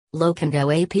Locanto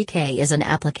APK is an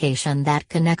application that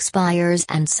connects buyers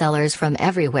and sellers from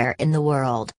everywhere in the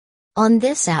world. On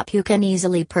this app you can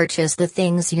easily purchase the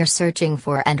things you're searching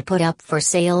for and put up for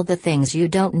sale the things you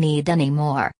don't need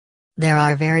anymore. There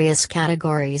are various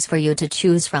categories for you to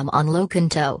choose from on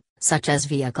Locanto, such as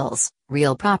vehicles,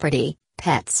 real property,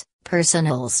 pets,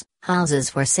 personals, houses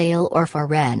for sale or for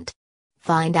rent.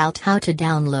 Find out how to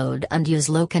download and use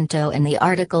Locanto in the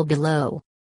article below.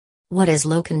 What is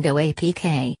Locanto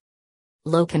APK?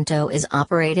 Locanto is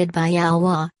operated by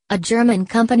Alwa, a German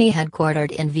company headquartered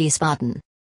in Wiesbaden.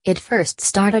 It first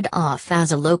started off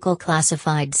as a local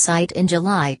classified site in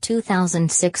July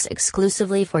 2006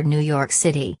 exclusively for New York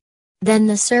City. Then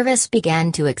the service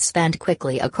began to expand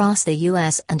quickly across the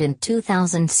US, and in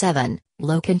 2007,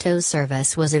 Locanto's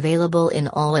service was available in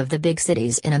all of the big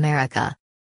cities in America.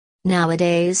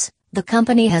 Nowadays, the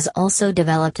company has also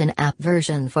developed an app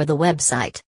version for the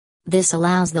website. This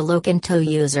allows the Locanto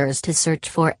users to search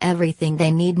for everything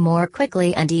they need more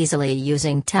quickly and easily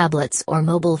using tablets or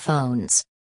mobile phones.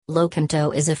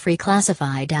 Locanto is a free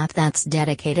classified app that's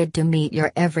dedicated to meet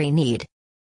your every need.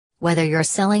 Whether you're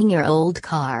selling your old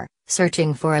car,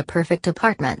 searching for a perfect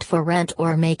apartment for rent,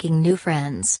 or making new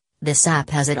friends, this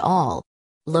app has it all.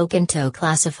 Locanto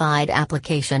Classified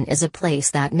Application is a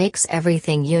place that makes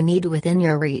everything you need within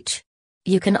your reach.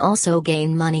 You can also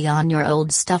gain money on your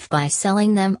old stuff by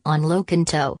selling them on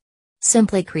Locanto.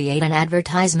 Simply create an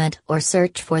advertisement or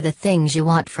search for the things you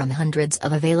want from hundreds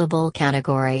of available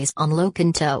categories on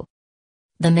Locanto.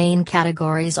 The main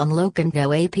categories on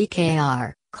Locanto APK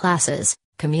are classes,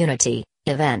 community,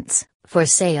 events, for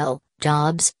sale,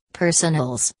 jobs,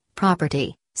 personals,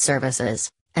 property, services,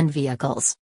 and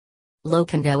vehicles.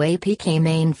 Locanto APK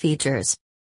main features.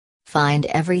 Find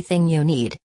everything you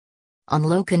need. On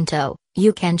Locanto,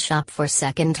 you can shop for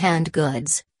second-hand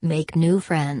goods, make new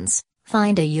friends,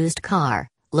 find a used car,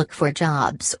 look for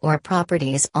jobs or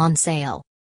properties on sale.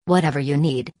 Whatever you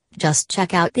need, just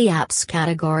check out the app's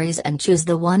categories and choose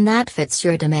the one that fits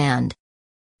your demand.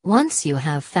 Once you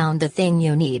have found the thing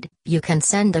you need, you can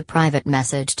send a private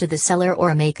message to the seller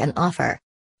or make an offer.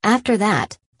 After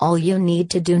that, all you need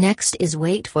to do next is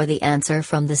wait for the answer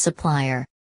from the supplier.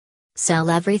 Sell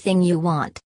everything you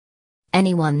want.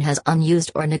 Anyone has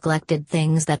unused or neglected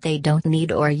things that they don't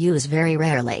need or use very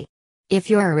rarely. If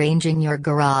you're arranging your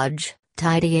garage,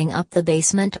 tidying up the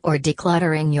basement, or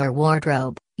decluttering your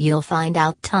wardrobe, you'll find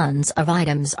out tons of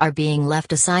items are being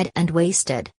left aside and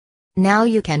wasted. Now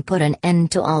you can put an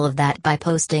end to all of that by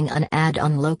posting an ad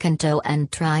on Locanto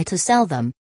and try to sell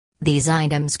them. These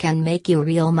items can make you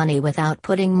real money without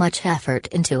putting much effort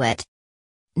into it.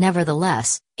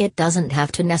 Nevertheless, it doesn't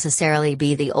have to necessarily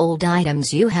be the old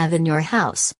items you have in your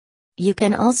house. You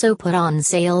can also put on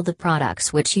sale the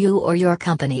products which you or your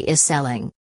company is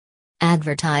selling.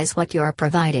 Advertise what you're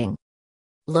providing.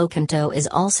 Locanto is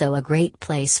also a great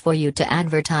place for you to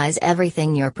advertise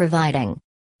everything you're providing.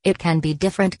 It can be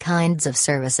different kinds of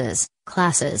services,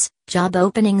 classes, job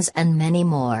openings, and many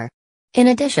more. In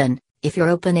addition, if you're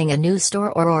opening a new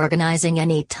store or organizing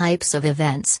any types of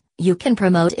events, you can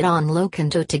promote it on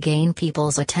Locanto to gain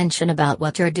people's attention about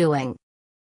what you're doing.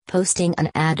 Posting an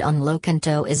ad on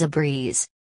Locanto is a breeze.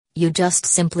 You just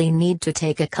simply need to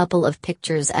take a couple of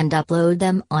pictures and upload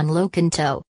them on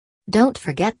Locanto. Don't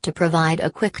forget to provide a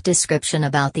quick description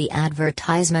about the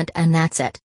advertisement, and that's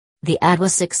it. The ad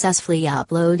was successfully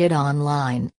uploaded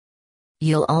online.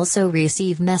 You'll also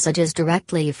receive messages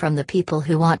directly from the people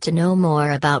who want to know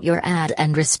more about your ad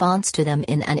and response to them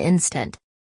in an instant.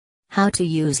 How to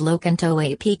use Locanto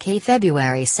APK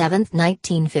February 7,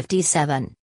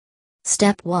 1957.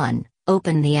 Step 1.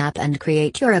 Open the app and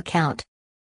create your account.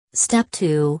 Step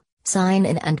 2. Sign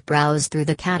in and browse through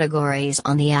the categories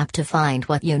on the app to find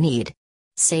what you need.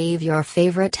 Save your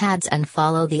favorite ads and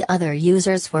follow the other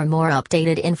users for more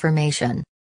updated information.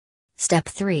 Step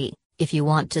 3. If you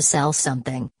want to sell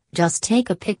something, just take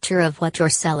a picture of what you're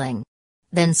selling.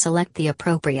 Then select the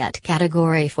appropriate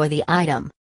category for the item.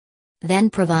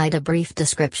 Then provide a brief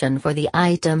description for the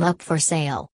item up for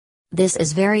sale. This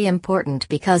is very important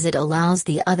because it allows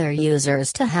the other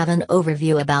users to have an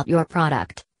overview about your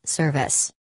product,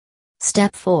 service.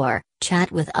 Step 4.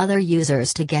 Chat with other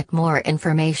users to get more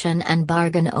information and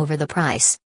bargain over the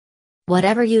price.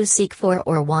 Whatever you seek for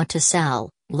or want to sell,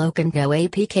 Locanto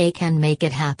APK can make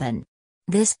it happen.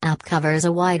 This app covers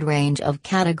a wide range of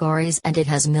categories and it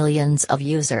has millions of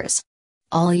users.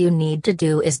 All you need to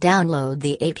do is download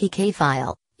the APK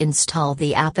file, install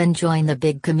the app, and join the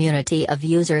big community of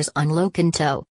users on Locanto.